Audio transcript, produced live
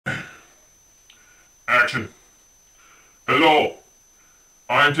action. Hello.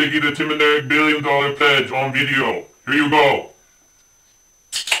 I am taking the Tim and Eric $1 billion pledge on video. Here you go.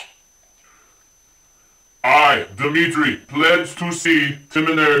 I, Dimitri, pledge to see Tim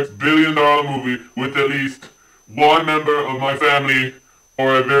and Eric's $1 billion movie with at least one member of my family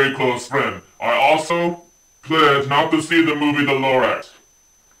or a very close friend. I also pledge not to see the movie The Lorax,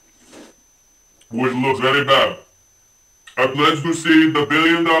 which looks very bad. I pledge to see the $1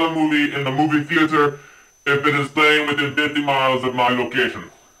 billion movie in the movie theater if it is playing within 50 miles of my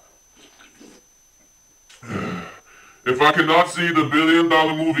location. If I cannot see the $1 billion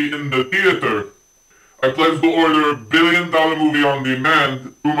movie in the theater, I pledge to order $1 billion movie on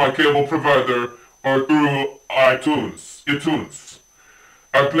demand through my cable provider or through iTunes.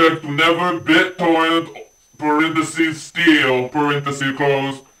 I pledge to never BitTorrent, steal,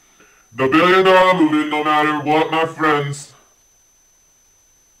 close, the $1 billion movie no matter what my friends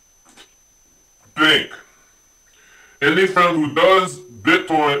think. Any friend who does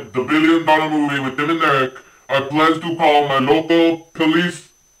BitTorrent the $1 billion movie with Tim and Eric, I pledge to call my local police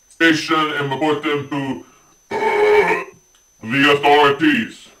station and report them to the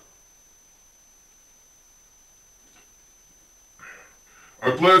authorities.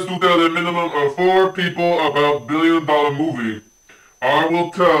 I pledge to tell a minimum of 4 people about $1 billion movie. I will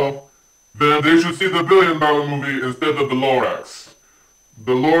tell them they should see the $1 billion movie instead of the Lorax.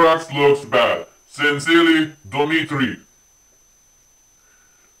 The Lorax looks bad. Sincerely, Dimitri.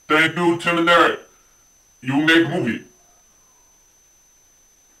 Thank you, Tim and Eric. You make movie.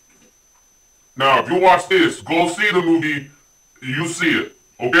 Now, if you watch this, go see the movie, you see it,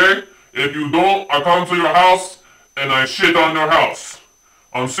 okay? If you don't, I come to your house and I shit on your house.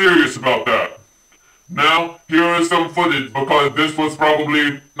 I'm serious about that. Now, here is some footage because this was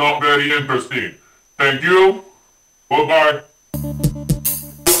probably not very interesting. Thank you. Bye-bye.